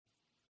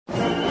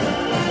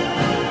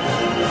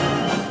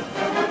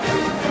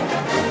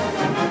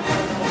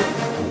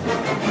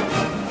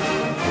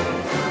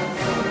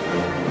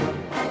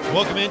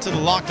Welcome into the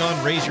Locked On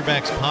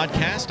Razorbacks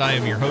podcast. I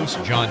am your host,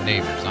 John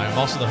Neighbors. I am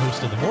also the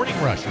host of The Morning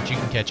Rush, which you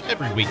can catch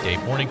every weekday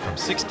morning from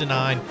 6 to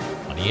 9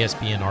 on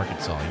ESPN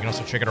Arkansas. You can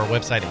also check out our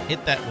website at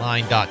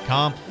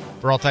hitthatline.com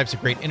for all types of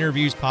great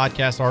interviews,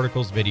 podcasts,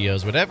 articles,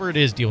 videos, whatever it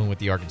is dealing with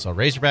the Arkansas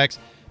Razorbacks.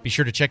 Be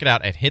sure to check it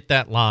out at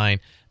hitthatline.com.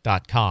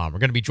 We're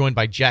going to be joined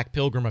by Jack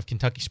Pilgrim of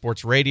Kentucky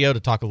Sports Radio to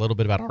talk a little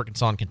bit about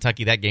Arkansas and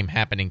Kentucky, that game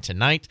happening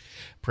tonight.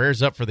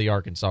 Prayers up for the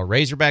Arkansas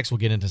Razorbacks. We'll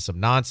get into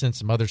some nonsense,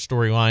 some other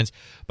storylines,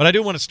 but I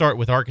do want to start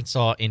with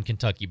Arkansas and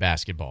Kentucky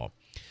basketball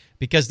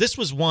because this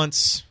was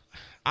once,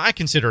 I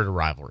consider it a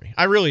rivalry.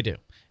 I really do.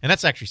 And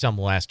that's actually something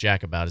we'll ask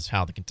Jack about, is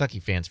how the Kentucky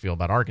fans feel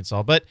about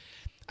Arkansas, but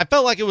I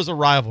felt like it was a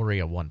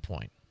rivalry at one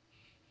point.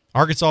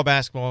 Arkansas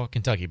basketball,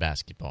 Kentucky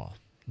basketball.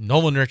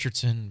 Nolan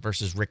Richardson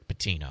versus Rick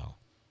Pitino.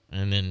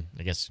 And then,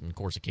 I guess, of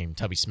course, it came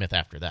Tubby Smith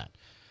after that.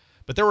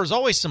 But there was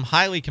always some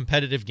highly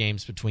competitive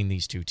games between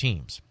these two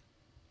teams.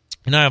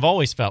 And I have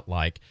always felt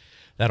like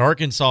that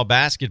Arkansas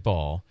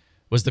basketball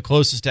was the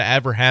closest to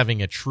ever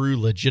having a true,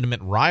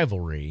 legitimate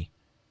rivalry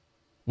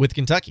with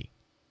Kentucky.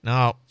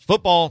 Now,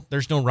 football,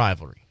 there's no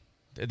rivalry.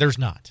 There's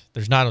not.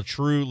 There's not a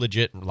true,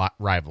 legit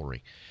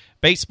rivalry.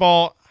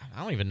 Baseball,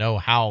 I don't even know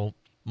how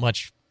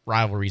much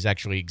rivalries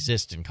actually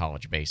exist in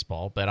college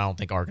baseball, but I don't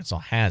think Arkansas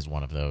has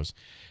one of those.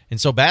 And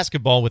so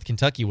basketball with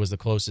Kentucky was the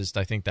closest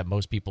I think that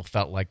most people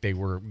felt like they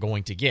were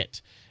going to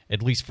get,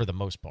 at least for the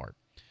most part.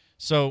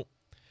 So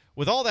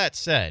with all that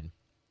said,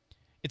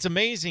 it's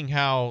amazing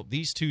how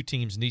these two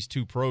teams and these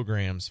two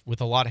programs,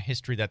 with a lot of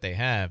history that they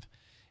have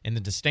and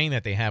the disdain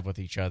that they have with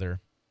each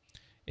other,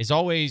 is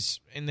always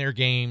in their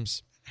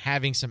games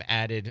having some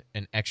added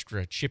and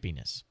extra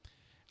chippiness.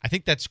 I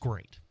think that's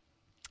great.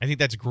 I think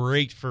that's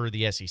great for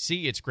the SEC.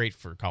 It's great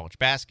for college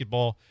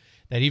basketball,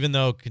 that even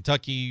though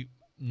Kentucky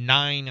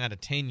 9 out of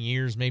 10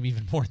 years, maybe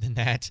even more than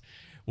that,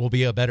 will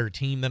be a better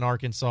team than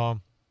Arkansas,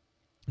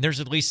 there's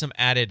at least some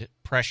added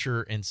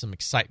pressure and some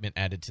excitement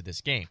added to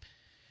this game.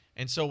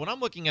 And so when I'm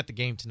looking at the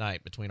game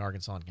tonight between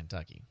Arkansas and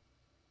Kentucky,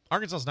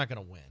 Arkansas's not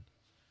going to win.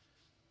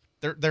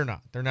 They're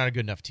not. They're not a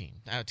good enough team.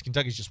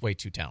 Kentucky's just way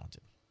too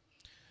talented.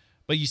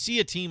 But you see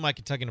a team like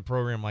Kentucky and a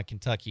program like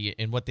Kentucky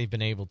and what they've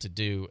been able to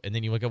do, and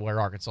then you look at where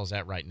Arkansas's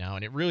at right now,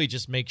 and it really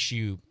just makes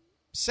you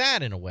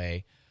sad in a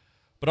way,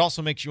 but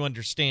also makes you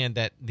understand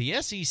that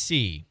the SEC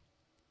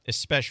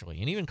especially,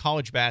 and even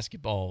college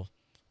basketball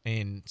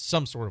in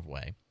some sort of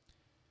way,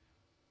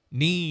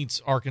 needs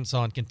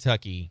Arkansas and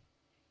Kentucky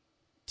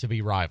to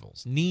be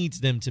rivals, needs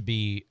them to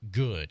be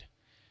good.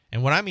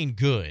 And when I mean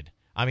good,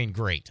 I mean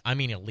great. I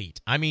mean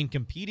elite. I mean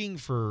competing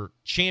for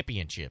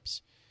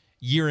championships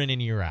year in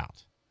and year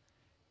out.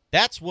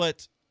 That's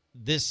what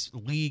this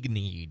league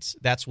needs.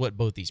 That's what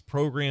both these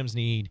programs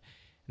need,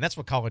 and that's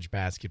what college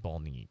basketball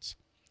needs.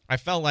 I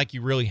felt like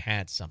you really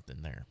had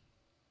something there.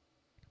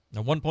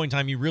 At one point in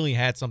time, you really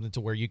had something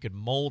to where you could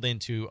mold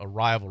into a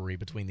rivalry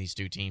between these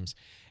two teams,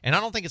 and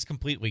I don't think it's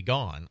completely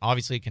gone.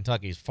 Obviously,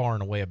 Kentucky is far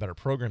and away a better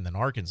program than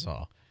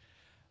Arkansas,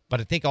 but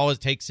I think all it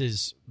takes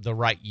is the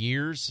right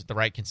years, the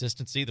right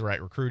consistency, the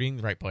right recruiting,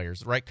 the right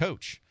players, the right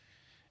coach.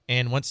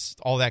 And once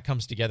all that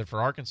comes together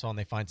for Arkansas and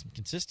they find some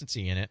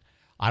consistency in it,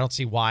 I don't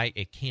see why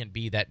it can't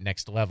be that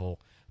next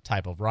level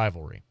type of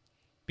rivalry,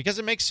 because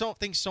it makes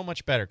things so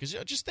much better. Because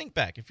just think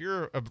back. If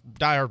you're a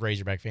diehard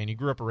Razorback fan, you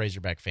grew up a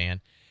Razorback fan,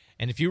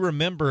 and if you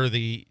remember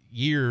the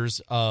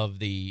years of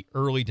the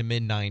early to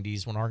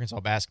mid-'90s when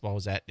Arkansas basketball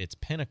was at its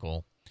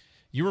pinnacle,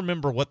 you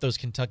remember what those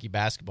Kentucky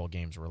basketball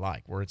games were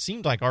like, where it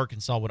seemed like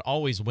Arkansas would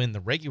always win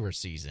the regular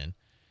season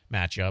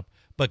matchup,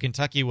 but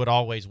Kentucky would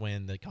always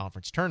win the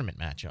conference tournament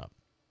matchup.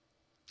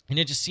 And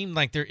it just seemed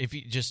like if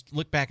you just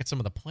look back at some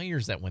of the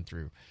players that went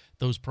through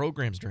those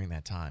programs during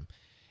that time,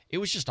 it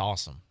was just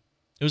awesome.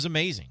 It was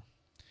amazing.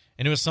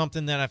 And it was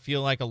something that I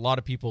feel like a lot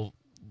of people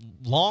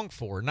long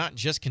for, not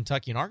just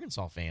Kentucky and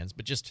Arkansas fans,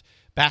 but just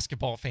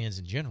basketball fans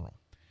in general.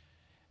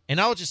 And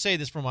I'll just say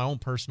this from my own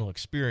personal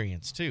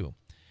experience, too,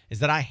 is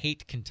that I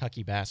hate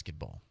Kentucky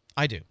basketball.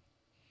 I do.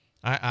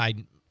 I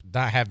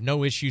have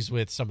no issues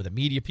with some of the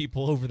media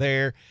people over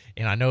there,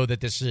 and I know that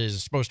this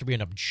is supposed to be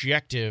an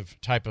objective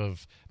type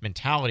of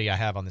mentality I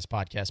have on this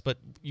podcast, but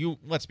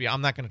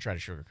I'm not going to try to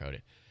sugarcoat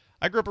it.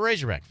 I grew up a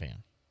Razorback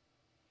fan.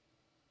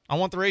 I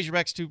want the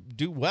Razorbacks to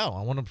do well.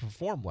 I want them to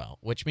perform well,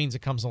 which means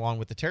it comes along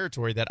with the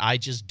territory that I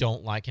just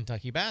don't like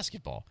Kentucky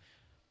basketball.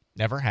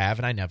 Never have,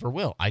 and I never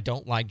will. I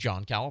don't like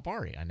John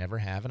Calipari. I never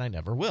have, and I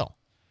never will.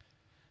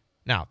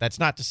 Now, that's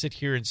not to sit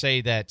here and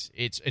say that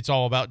it's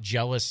all about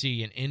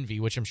jealousy and envy,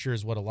 which I'm sure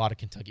is what a lot of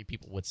Kentucky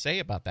people would say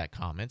about that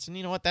comments. And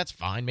you know what? That's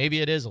fine.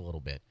 Maybe it is a little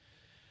bit.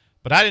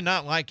 But I did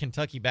not like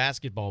Kentucky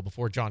basketball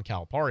before John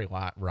Calipari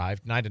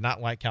arrived, and I did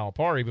not like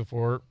Calipari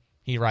before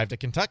he arrived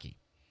at Kentucky.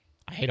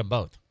 I hate them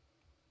both.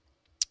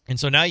 And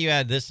so now you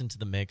add this into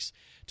the mix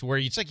to where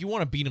it's like you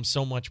want to beat him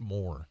so much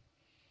more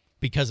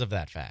because of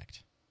that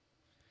fact.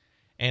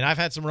 And I've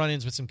had some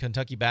run-ins with some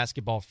Kentucky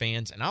basketball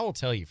fans, and I will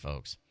tell you,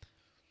 folks,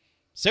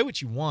 say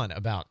what you want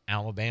about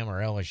Alabama or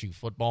LSU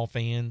football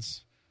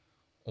fans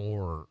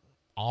or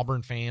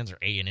Auburn fans or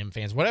A&M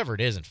fans, whatever it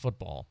is in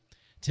football.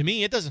 To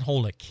me, it doesn't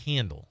hold a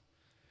candle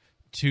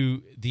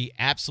to the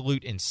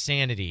absolute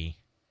insanity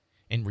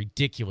and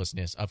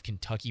ridiculousness of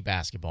Kentucky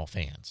basketball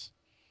fans.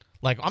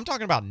 Like, I'm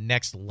talking about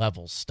next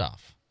level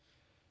stuff.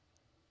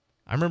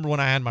 I remember when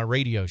I had my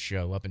radio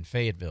show up in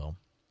Fayetteville,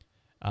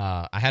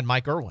 I had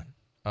Mike Irwin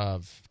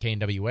of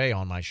KNWA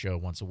on my show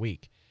once a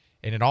week.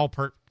 And it all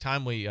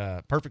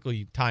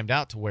perfectly timed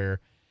out to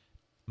where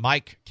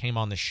Mike came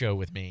on the show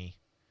with me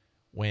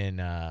when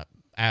I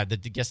had the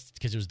guest,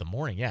 because it was the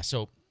morning. Yeah,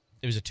 so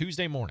it was a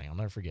Tuesday morning, I'll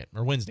never forget,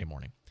 or Wednesday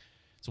morning.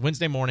 So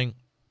Wednesday morning,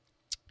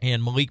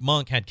 and Malik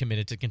Monk had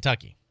committed to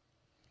Kentucky.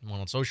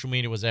 Well, on social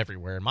media was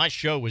everywhere, and my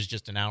show was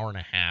just an hour and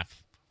a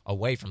half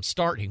away from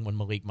starting when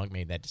Malik Monk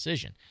made that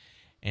decision.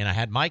 And I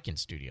had Mike in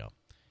studio.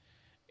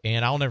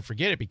 And I'll never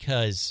forget it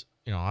because,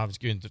 I was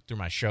going through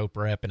my show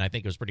prep, and I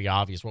think it was pretty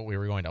obvious what we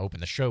were going to open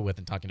the show with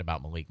and talking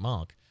about Malik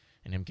Monk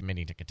and him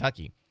committing to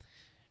Kentucky.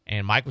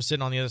 And Mike was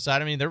sitting on the other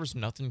side. I mean, there was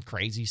nothing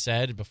crazy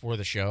said before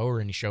the show or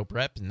any show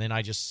prep, and then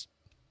I just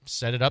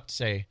set it up to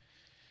say,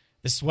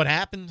 this is what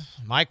happened.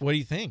 Mike, what do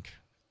you think?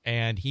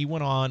 And he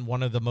went on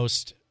one of the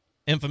most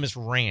infamous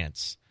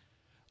rants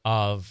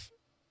of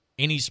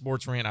any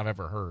sports rant I've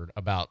ever heard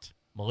about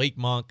Malik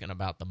Monk and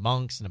about the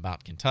Monks and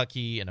about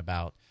Kentucky and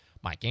about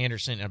Mike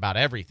Anderson and about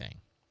everything.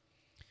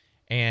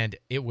 And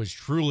it was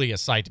truly a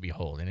sight to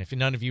behold. And if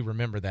none of you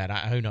remember that,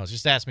 who knows?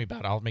 Just ask me about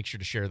it. I'll make sure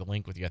to share the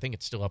link with you. I think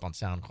it's still up on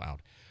SoundCloud.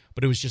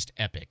 But it was just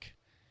epic.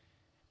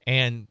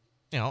 And,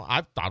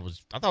 I thought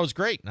it was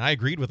great. And I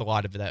agreed with a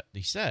lot of that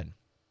he said.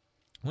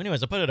 Well,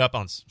 anyways, I put it up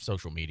on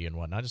social media and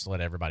whatnot just to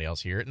let everybody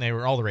else hear it.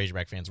 And all the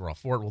Razorback fans were all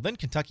for it. Well, then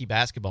Kentucky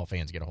basketball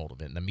fans get a hold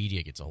of it, and the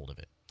media gets a hold of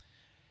it.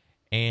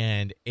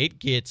 And it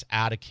gets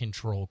out of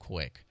control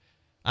quick.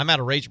 I'm at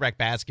a Razorback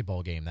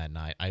basketball game that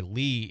night.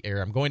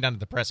 I'm going down to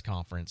the press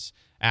conference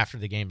after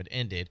the game had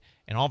ended,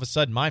 and all of a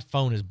sudden my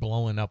phone is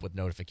blowing up with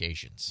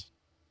notifications.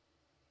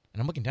 And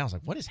I'm looking down. I was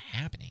like, what is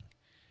happening?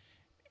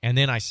 And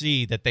then I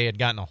see that they had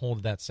gotten a hold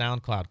of that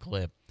SoundCloud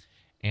clip,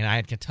 and I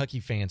had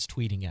Kentucky fans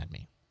tweeting at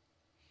me.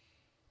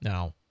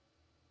 Now,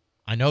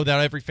 I know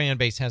that every fan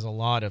base has a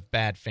lot of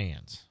bad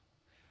fans,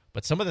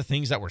 but some of the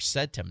things that were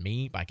said to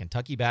me by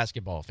Kentucky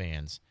basketball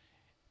fans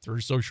through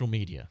social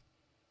media,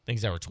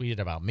 things that were tweeted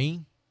about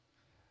me,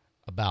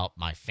 about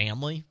my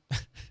family,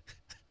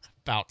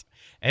 about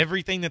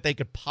everything that they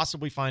could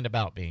possibly find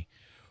about me,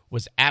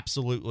 was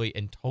absolutely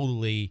and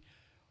totally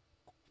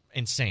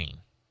insane.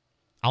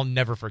 I'll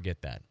never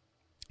forget that.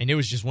 And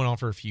it just went on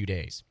for a few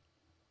days.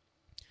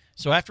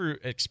 So after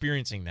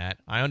experiencing that,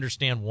 I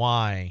understand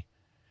why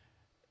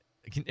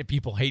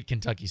people hate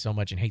Kentucky so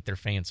much and hate their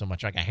fans so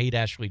much. Like, I hate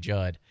Ashley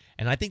Judd,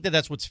 and I think that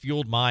that's what's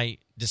fueled my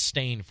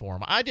disdain for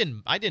him. I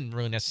didn't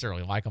really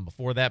necessarily like him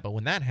before that, but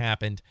when that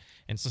happened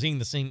and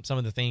seeing some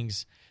of the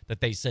things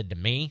that they said to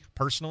me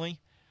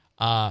personally,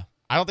 I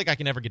don't think I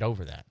can ever get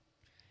over that.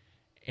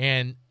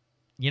 And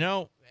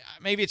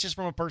maybe it's just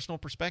from a personal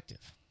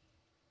perspective,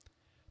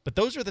 but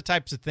those are the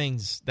types of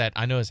things that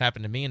I know has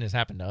happened to me and has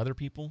happened to other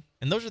people,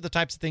 and those are the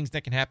types of things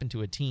that can happen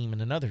to a team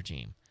and another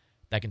team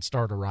that can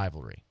start a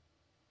rivalry.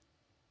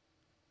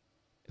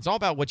 It's all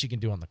about what you can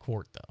do on the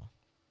court, though.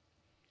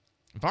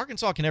 If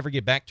Arkansas can ever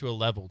get back to a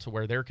level to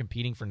where they're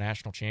competing for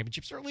national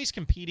championships, or at least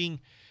competing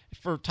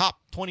for top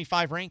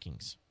 25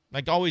 rankings,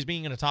 like always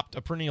being in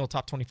a perennial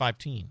top 25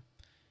 team,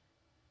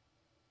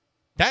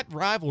 that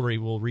rivalry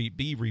will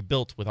be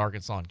rebuilt with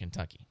Arkansas and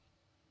Kentucky.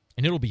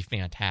 And it'll be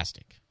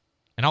fantastic.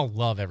 And I'll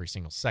love every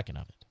single second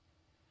of it.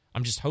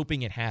 I'm just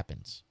hoping it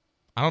happens.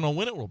 I don't know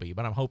when it will be,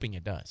 but I'm hoping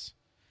it does.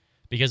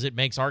 Because it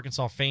makes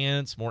Arkansas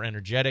fans more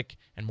energetic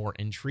and more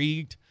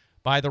intrigued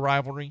by the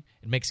rivalry.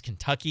 It makes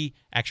Kentucky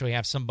actually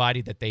have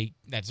somebody that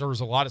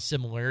there's a lot of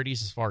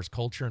similarities as far as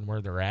culture and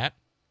where they're at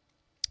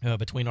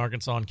between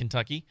Arkansas and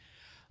Kentucky.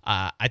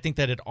 I think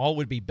that it all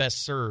would be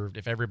best served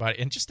if everybody,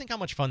 and just think how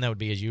much fun that would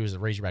be as you as a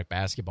Razorback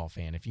basketball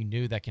fan if you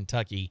knew that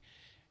Kentucky,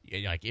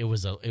 like, it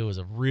was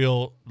a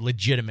real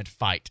legitimate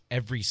fight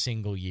every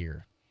single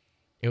year.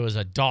 It was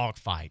a dog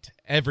fight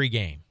every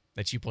game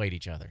that you played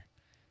each other.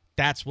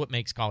 That's what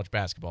makes college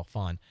basketball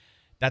fun.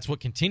 That's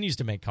what continues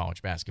to make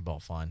college basketball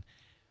fun.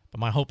 But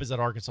my hope is that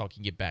Arkansas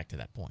can get back to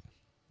that point.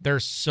 They're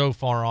so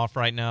far off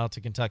right now to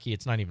Kentucky,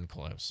 it's not even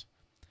close.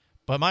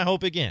 But my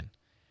hope, again,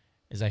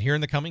 is that here in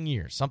the coming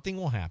years, something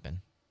will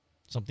happen,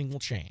 something will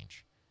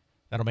change,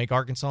 that'll make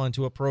Arkansas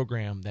into a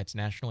program that's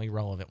nationally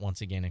relevant once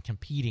again and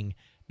competing,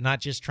 not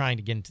just trying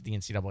to get into the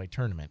NCAA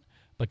tournament,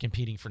 but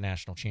competing for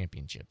national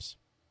championships.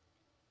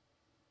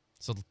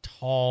 It's a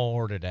tall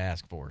order to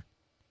ask for.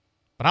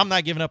 But I'm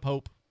not giving up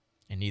hope,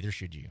 and neither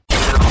should you.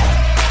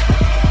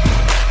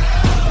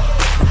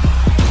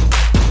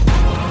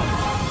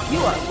 You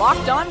are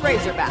Locked On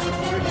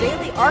Razorbacks, your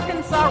daily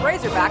Arkansas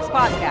Razorbacks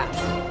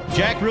podcast.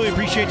 Jack, really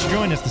appreciate you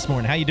joining us this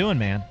morning. How you doing,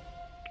 man?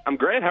 I'm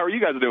great. How are you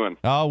guys doing?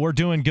 Oh, we're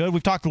doing good.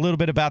 We've talked a little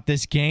bit about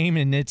this game,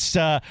 and it's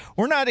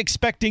we're not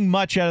expecting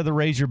much out of the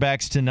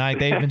Razorbacks tonight.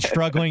 They've been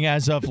struggling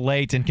as of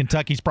late, and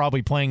Kentucky's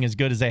probably playing as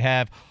good as they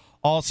have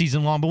all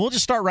season long. But we'll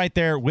just start right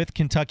there with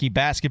Kentucky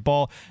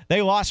basketball.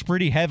 They lost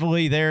pretty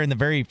heavily there in the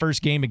very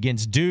first game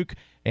against Duke,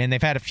 and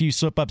they've had a few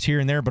slip-ups here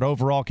and there, but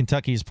overall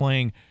Kentucky is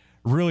playing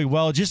really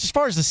well. Just as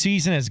far as the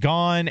season has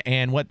gone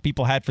and what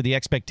people had for the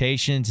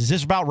expectations, is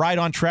this about right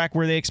on track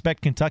where they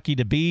expect Kentucky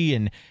to be?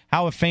 And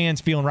how are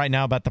fans feeling right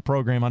now about the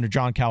program under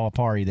John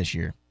Calipari this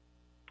year?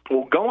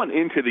 Well, going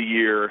into the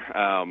year,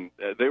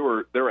 there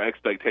were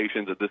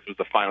expectations that this was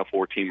the Final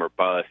Four team or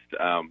bust.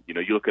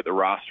 You look at the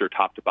roster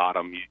top to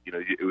bottom.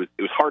 It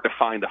was hard to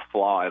find a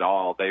flaw at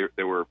all.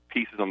 There were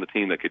pieces on the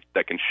team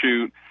that can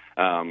shoot.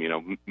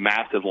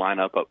 Massive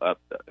lineup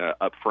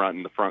up front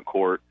in the front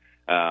court.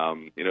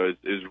 It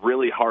was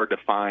really hard to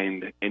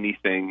find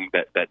anything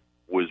that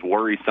was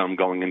worrisome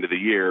going into the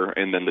year.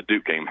 And then the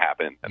Duke game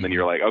happened, and then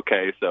you're like,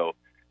 okay, so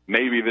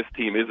maybe this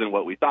team isn't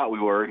what we thought we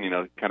were,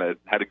 kind of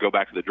had to go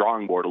back to the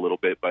drawing board a little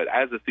bit. But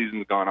as the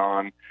season's gone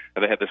on,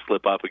 they had to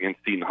slip up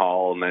against Seton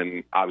Hall, and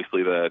then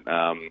obviously the,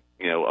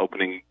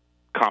 opening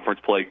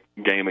conference play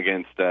game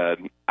against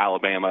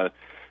Alabama.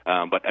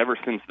 But ever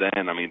since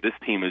then, this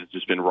team has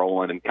just been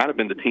rolling and kind of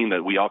been the team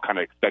that we all kind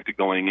of expected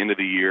going into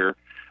the year.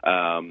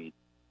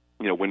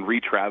 When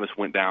Reed Travis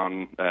went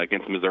down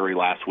against Missouri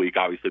last week,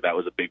 obviously that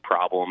was a big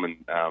problem. And,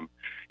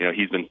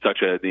 he's been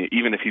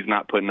even if he's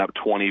not putting up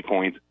 20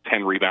 points,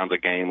 10 rebounds a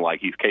game like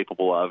he's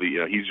capable of,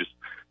 he's just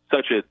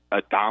such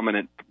a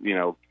dominant,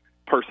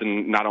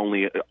 person, not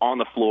only on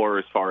the floor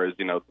as far as,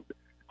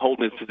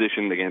 holding his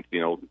position against,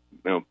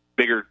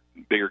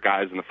 bigger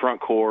guys in the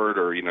front court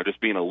or, just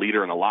being a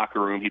leader in the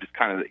locker room. He's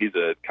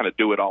a kind of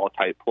do-it-all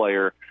type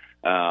player.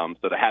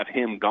 So to have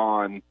him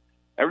gone,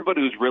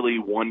 everybody was really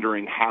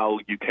wondering how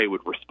UK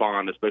would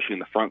respond, especially in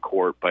the front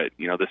court. But,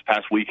 this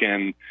past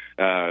weekend,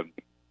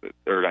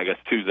 or I guess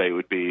Tuesday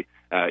would be,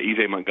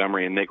 E.J.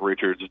 Montgomery and Nick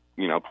Richards,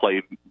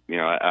 played,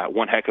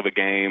 one heck of a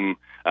game.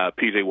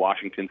 P.J.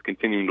 Washington's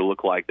continuing to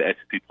look like the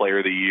SEC Player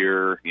of the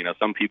Year.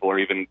 Some people are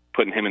even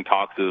putting him in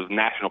talks of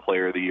National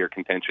Player of the Year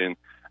contention.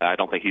 I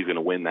don't think he's going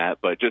to win that,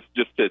 but just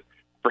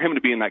for him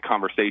to be in that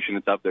conversation,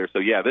 it's up there. So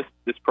yeah,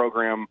 this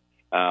program,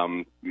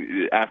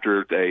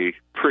 after a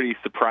pretty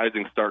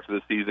surprising start to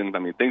the season,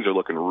 things are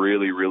looking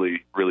really,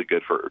 really, really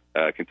good for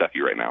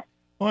Kentucky right now.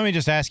 Well, let me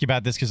just ask you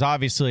about this because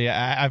obviously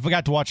I've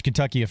got to watch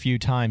Kentucky a few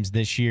times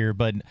this year,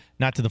 but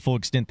not to the full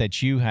extent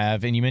that you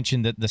have. And you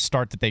mentioned that the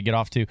start that they get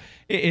off to.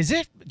 Is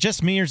it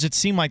just me, or does it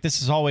seem like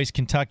this is always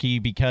Kentucky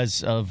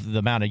because of the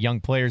amount of young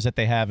players that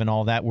they have and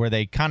all that, where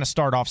they kind of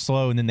start off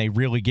slow and then they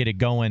really get it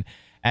going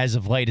as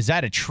of late? Is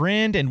that a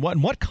trend? And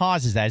what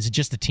causes that? Is it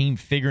just the team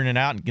figuring it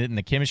out and getting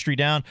the chemistry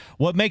down?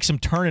 What makes them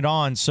turn it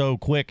on so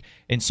quick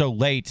and so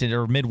late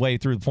or midway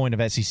through the point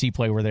of SEC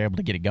play where they're able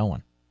to get it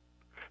going?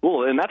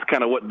 Well, and that's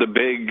kind of what the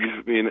big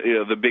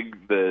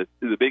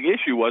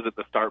issue was at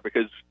the start,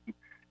 because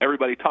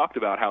everybody talked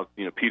about how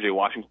P.J.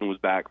 Washington was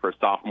back for a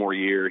sophomore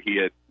year. He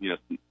had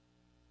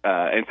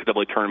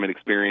NCAA tournament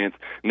experience.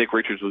 Nick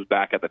Richards was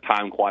back at the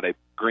time. Quade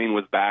Green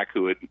was back,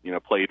 who had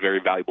played very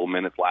valuable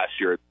minutes last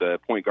year at the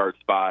point guard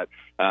spot.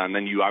 And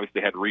then you obviously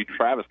had Reed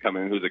Travis come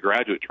in, who's a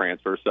graduate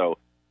transfer. So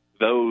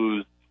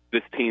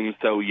this team's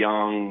so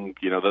young.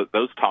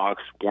 Those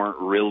talks weren't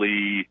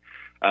really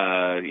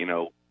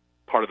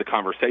part of the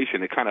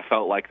conversation. It kind of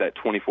felt like that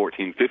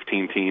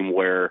 2014-15 team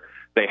where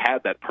they had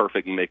that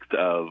perfect mix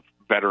of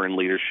veteran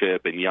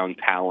leadership and young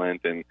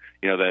talent, and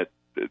that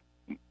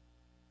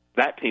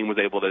team was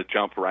able to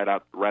jump right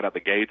out the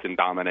gates and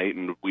dominate,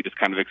 and we just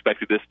kind of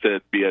expected this to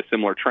be a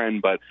similar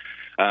trend. But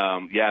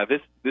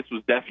this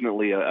was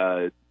definitely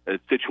a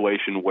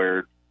situation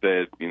where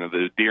the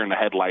deer in the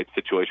headlights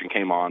situation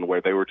came on,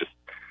 where they were just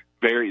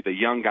the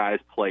young guys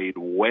played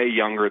way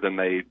younger than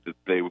they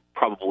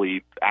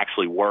probably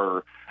actually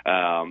were.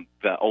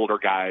 The older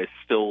guys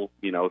still,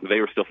 they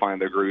were still finding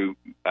their groove.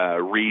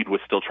 Reed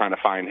was still trying to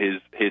find his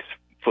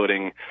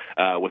footing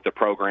with the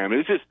program. It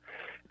was just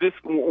this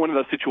one of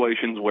those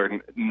situations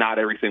where not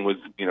everything was,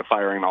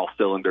 firing all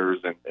cylinders.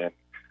 And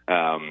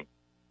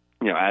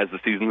as the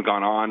season's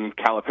gone on,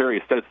 Calipari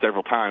has said it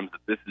several times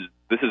that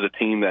this is a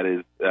team that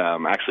is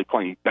actually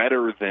playing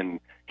better than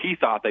he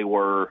thought they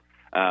were.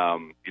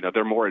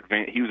 They're more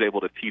advanced. He was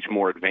able to teach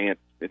more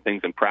advanced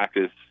things in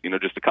practice,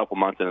 just a couple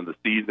months into the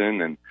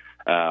season. And,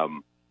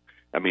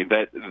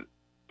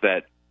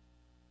 that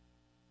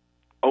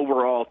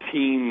overall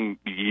team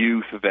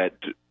youth that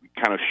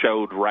kind of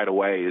showed right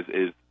away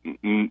is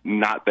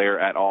not there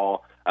at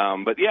all.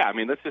 But yeah,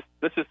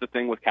 that's just the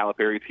thing with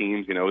Calipari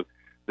teams.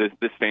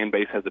 This fan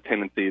base has a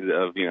tendency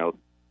of,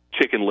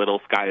 Chicken Little,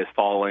 sky is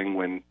falling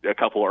when a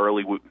couple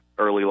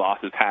early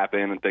losses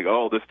happen, and think,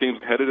 oh, this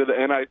team's headed to the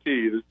NIT.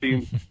 This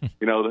team's,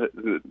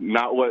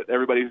 not what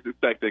everybody's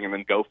expecting, and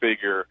then go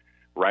figure.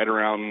 Right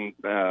around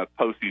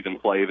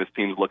postseason play, this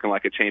team's looking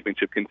like a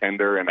championship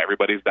contender, and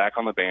everybody's back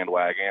on the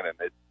bandwagon. And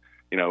it's,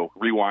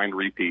 rewind,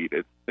 repeat.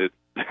 It's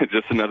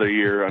just another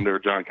year under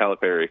John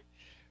Calipari.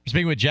 We're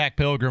speaking with Jack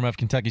Pilgrim of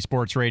Kentucky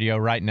Sports Radio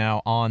right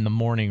now on the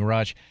Morning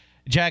Rush.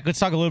 Jack, let's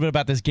talk a little bit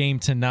about this game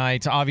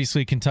tonight.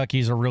 Obviously, Kentucky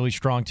is a really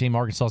strong team.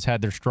 Arkansas's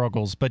had their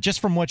struggles. But just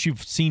from what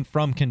you've seen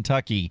from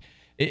Kentucky,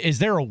 is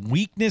there a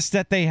weakness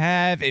that they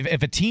have?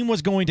 If a team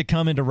was going to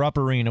come into Rupp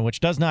Arena, which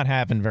does not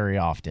happen very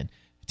often,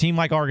 a team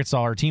like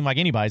Arkansas or a team like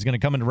anybody is going to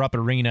come into Rupp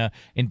Arena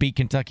and beat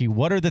Kentucky,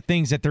 what are the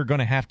things that they're going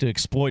to have to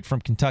exploit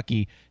from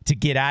Kentucky to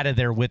get out of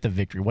there with a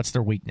victory? What's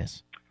their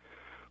weakness?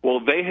 Well,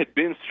 they had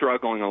been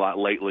struggling a lot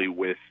lately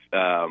with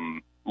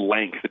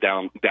length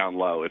down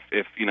low.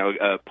 If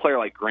a player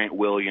like Grant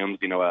Williams,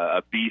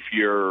 a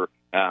beefier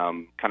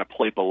kind of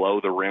play below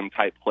the rim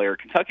type player,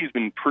 Kentucky's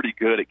been pretty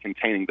good at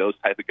containing those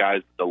type of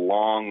guys, the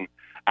long,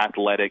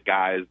 athletic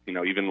guys.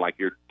 Even like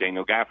your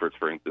Daniel Gaffords,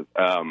 for instance.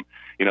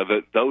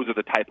 Those are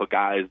the type of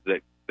guys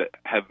that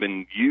have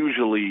been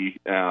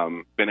usually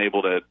been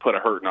able to put a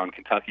hurting on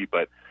Kentucky,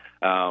 but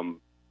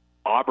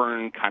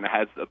Auburn kind of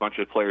has a bunch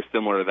of players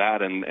similar to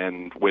that,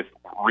 and with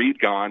Reed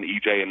gone,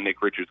 EJ and Nick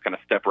Richards kind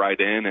of step right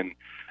in and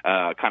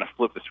kind of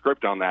flip the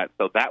script on that.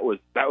 So that was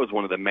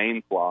one of the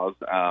main flaws.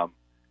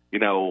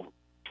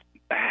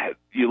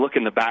 You look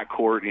in the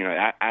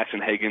backcourt,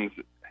 Ashton Hagans,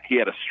 he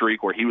had a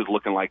streak where he was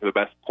looking like the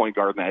best point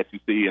guard in the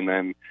SEC, and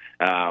then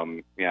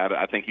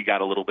I think he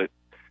got a little bit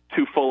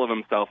too full of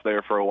himself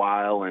there for a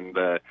while, and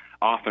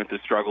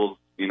offensive struggles.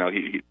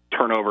 He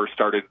turnovers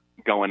started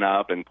going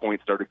up and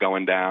points started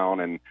going down,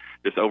 and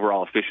just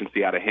overall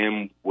efficiency out of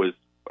him was.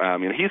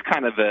 He's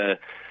kind of the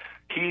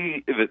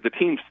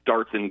team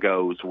starts and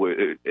goes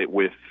with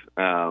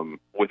Ashton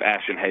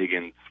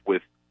Hagans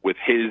with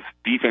his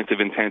defensive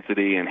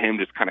intensity and him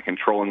just kind of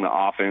controlling the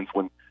offense.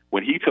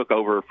 When he took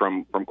over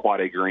from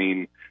Quade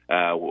Green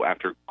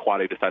after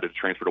Quade decided to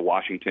transfer to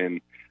Washington,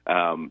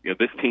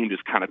 this team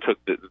just kind of took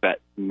that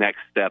next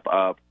step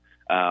up.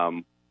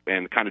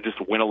 And kind of just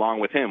went along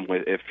with him.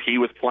 If he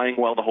was playing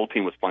well, the whole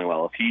team was playing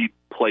well. If he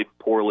played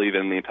poorly,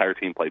 then the entire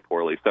team played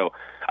poorly. So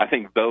I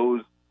think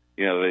those,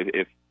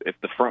 if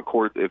the front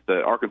court, if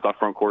the Arkansas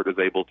front court is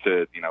able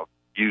to,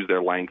 use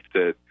their length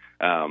to,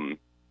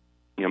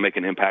 make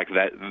an impact,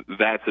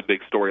 that's a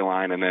big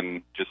storyline. And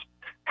then just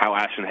how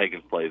Ashton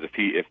Hagans plays.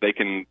 If they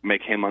can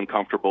make him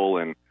uncomfortable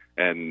and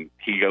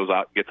he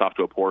gets off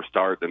to a poor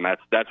start, then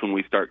that's when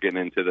we start getting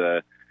into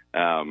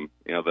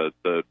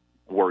the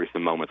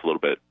worrisome moments a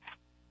little bit.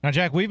 Now,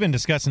 Jack, we've been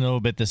discussing a little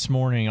bit this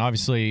morning.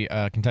 Obviously,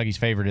 Kentucky's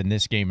favored in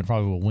this game and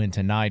probably will win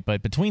tonight.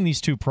 But between these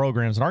two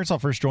programs, when Arkansas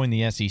first joined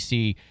the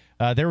SEC,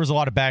 there was a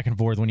lot of back and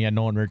forth when you had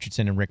Nolan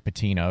Richardson and Rick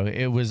Pitino.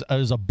 It was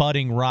a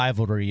budding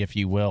rivalry, if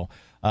you will,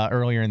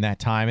 earlier in that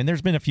time. And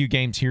there's been a few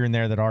games here and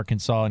there that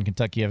Arkansas and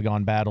Kentucky have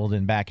gone battled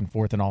and back and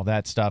forth and all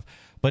that stuff.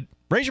 But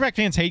Razorback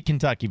fans hate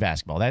Kentucky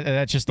basketball.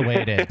 That's just the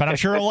way it is. But I'm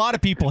sure a lot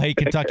of people hate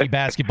Kentucky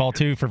basketball,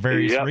 too, for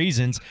various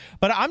reasons.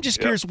 But I'm just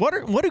curious, what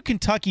do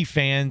Kentucky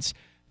fans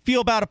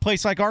feel about a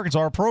place like Arkansas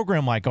or a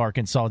program like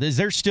Arkansas? Is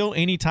there still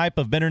any type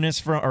of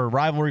bitterness or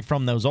rivalry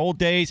from those old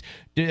days?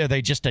 Are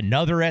they just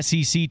another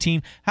SEC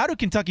team? How do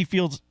Kentucky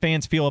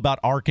fans feel about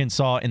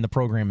Arkansas and the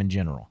program in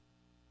general?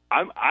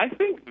 I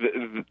think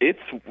it's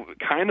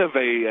kind of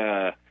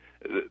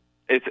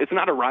it's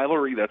not a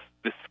rivalry that's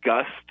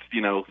discussed,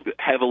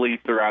 heavily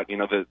throughout,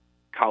 the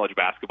college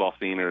basketball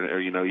scene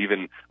or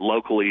even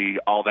locally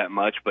all that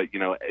much. But,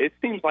 it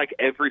seems like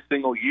every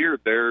single year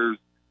there's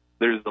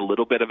a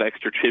little bit of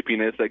extra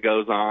chippiness that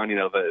goes on.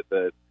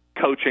 The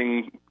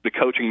coaching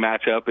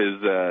matchup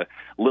is a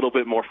little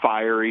bit more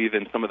fiery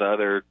than some of the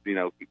other.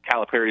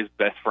 Calipari's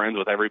best friends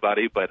with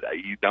everybody, but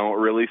you don't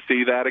really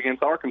see that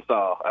against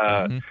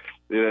Arkansas.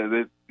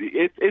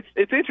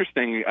 It's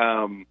interesting.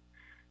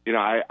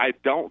 I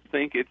don't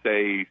think it's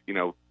a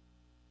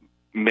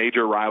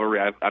major rivalry.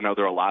 I know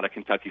there are a lot of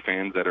Kentucky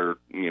fans that are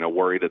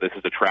worried that this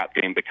is a trap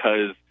game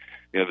because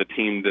the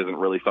team doesn't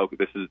really focus.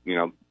 This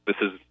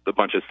is a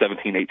bunch of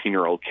 17,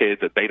 18-year-old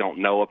kids that they don't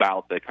know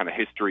about the kind of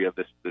history of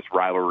this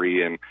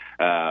rivalry and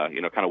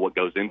kind of what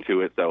goes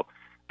into it. So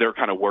they're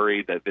kind of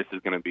worried that this is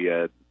going to be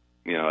a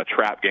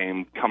trap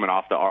game coming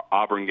off the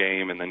Auburn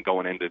game and then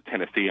going into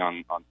Tennessee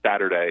on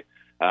Saturday.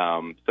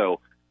 So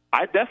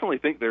I definitely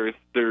think there's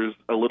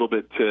a little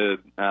bit to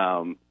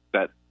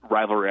that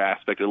rivalry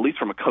aspect, at least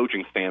from a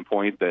coaching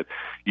standpoint, that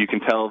you can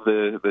tell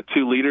the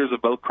two leaders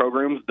of both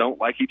programs don't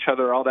like each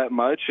other all that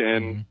much,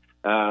 and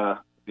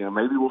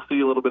maybe we'll see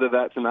a little bit of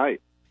that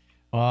tonight.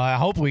 Well, I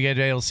hope we get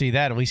able to see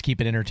that, at least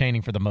keep it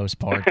entertaining for the most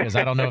part, because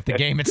I don't know if the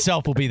game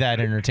itself will be that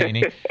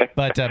entertaining,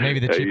 but maybe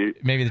the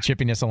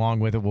chippiness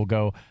along with it will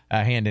go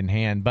hand in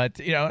hand.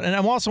 But, and I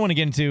also want to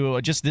get into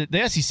just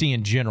the SEC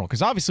in general,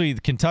 because obviously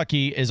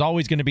Kentucky is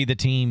always going to be the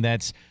team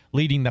that's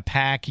leading the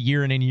pack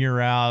year in and year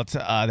out. They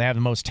have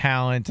the most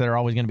talent. They're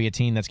always going to be a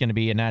team that's going to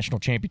be a national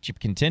championship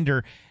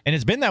contender, and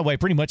it's been that way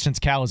pretty much since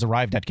Cal has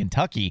arrived at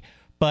Kentucky.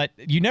 But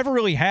you never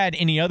really had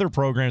any other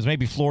programs,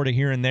 maybe Florida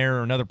here and there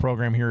or another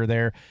program here or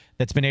there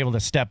that's been able to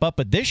step up.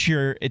 But this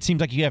year, it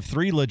seems like you have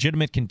three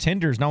legitimate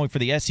contenders, not only for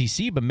the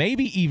SEC, but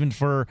maybe even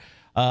for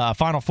a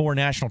Final Four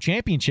national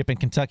championship in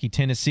Kentucky,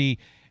 Tennessee,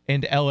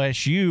 and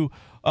LSU.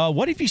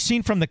 What have you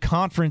seen from the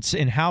conference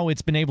and how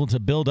it's been able to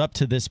build up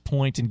to this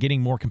point and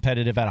getting more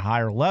competitive at a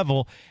higher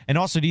level? And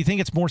also, do you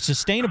think it's more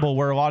sustainable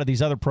where a lot of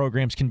these other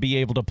programs can be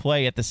able to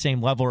play at the same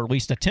level, or at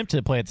least attempt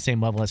to play at the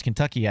same level as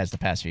Kentucky has the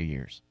past few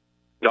years?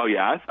 Oh,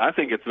 yeah. I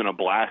think it's been a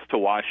blast to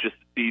watch, just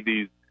to see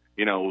these,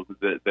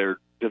 they're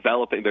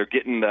developing, they're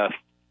getting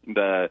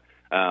the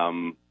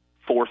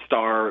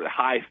 4-star,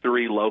 high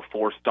 3, low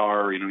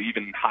 4-star,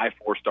 even high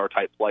 4-star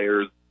type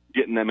players,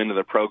 getting them into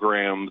the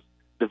programs,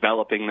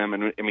 developing them.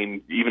 And I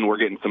mean, even we're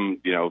getting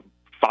some,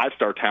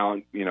 5-star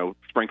talent,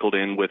 sprinkled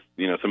in with,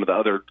 some of the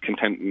other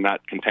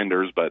not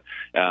contenders, but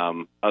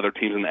other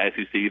teams in the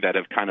SEC that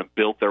have kind of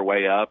built their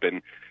way up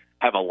and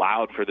have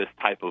allowed for this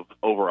type of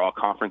overall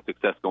conference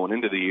success going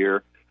into the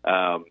year.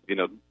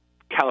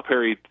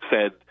 Calipari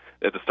said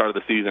at the start of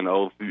the season,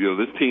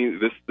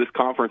 this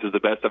conference is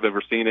the best I've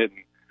ever seen it.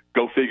 And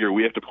go figure,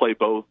 we have to play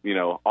both,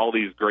 all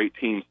these great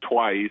teams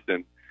twice.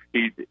 And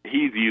he's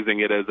using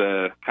it as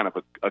a kind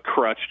of a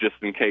crutch just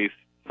in case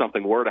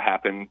something were to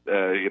happen,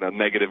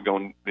 negative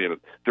going,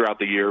 throughout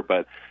the year.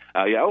 But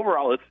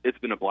overall, it's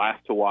been a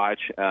blast to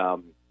watch.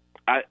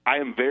 I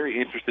am very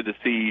interested to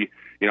see,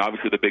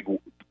 obviously the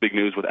big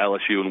news with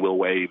LSU and Will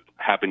Wade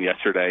happened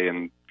yesterday,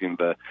 and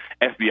the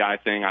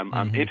FBI thing.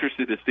 I'm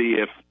interested to see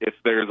if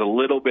there's a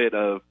little bit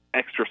of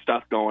extra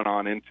stuff going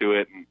on into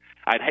it, and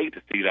I'd hate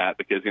to see that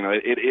because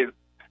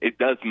it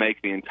does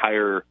make the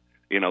entire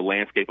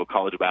landscape of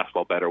college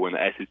basketball better when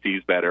the SEC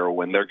is better, or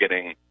when they're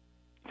getting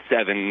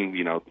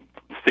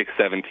 6,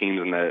 7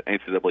 teams in the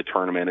NCAA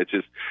tournament. It's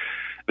just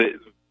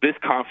this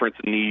conference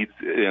needs,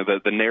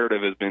 the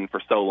narrative has been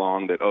for so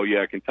long that,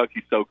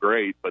 Kentucky's so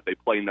great, but they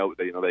play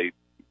they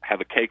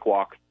have a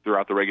cakewalk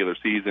throughout the regular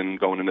season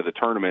going into the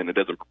tournament. It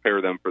doesn't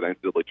prepare them for the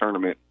NCAA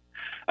tournament.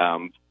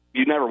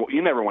 You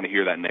never want to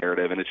hear that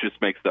narrative, and it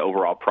just makes the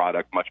overall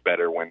product much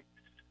better when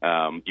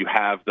you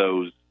have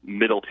those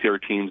middle tier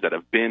teams that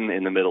have been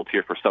in the middle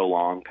tier for so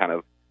long kind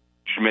of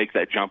make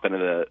that jump into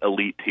the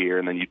elite tier,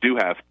 and then you do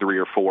have 3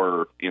 or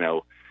 4,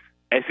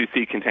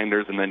 SEC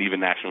contenders, and then even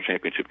national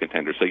championship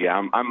contenders. So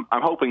I'm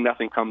hoping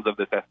nothing comes of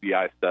this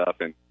FBI stuff,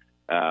 and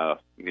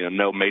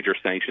no major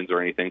sanctions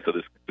or anything, so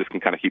this can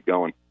kind of keep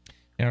going.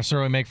 It'll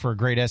certainly make for a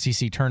great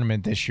SEC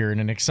tournament this year, and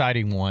an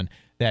exciting one,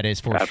 that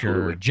is for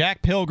Absolutely. sure.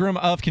 Jack Pilgrim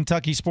of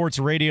Kentucky Sports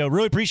Radio.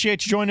 Really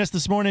appreciate you joining us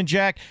this morning,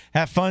 Jack.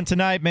 Have fun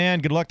tonight, man.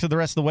 Good luck to the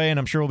rest of the way, and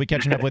I'm sure we'll be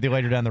catching up with you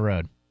later down the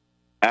road.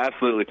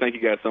 Absolutely. Thank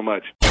you guys so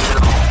much.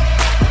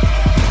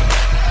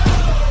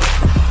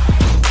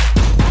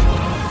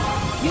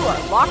 You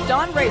are Locked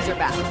On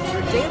Razorbacks,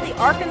 your daily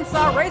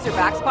Arkansas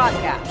Razorbacks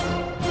podcast.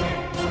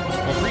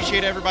 Well,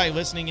 appreciate everybody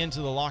listening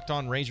into the Locked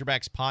On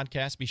Razorbacks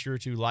podcast. Be sure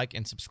to like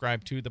and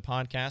subscribe to the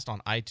podcast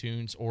on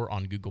iTunes or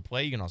on Google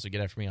Play. You can also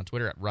get after me on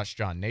Twitter at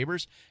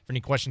RushJohnNeighbors. For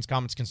any questions,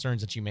 comments,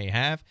 concerns that you may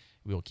have,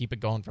 we will keep it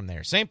going from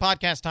there. Same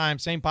podcast time,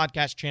 same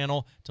podcast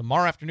channel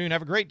tomorrow afternoon.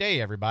 Have a great day,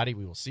 everybody.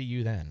 We will see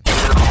you then.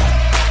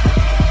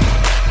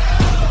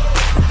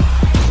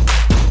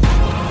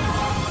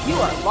 You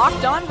are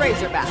Locked On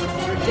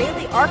Razorbacks, your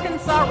daily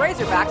Arkansas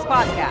Razorbacks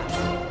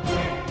podcast.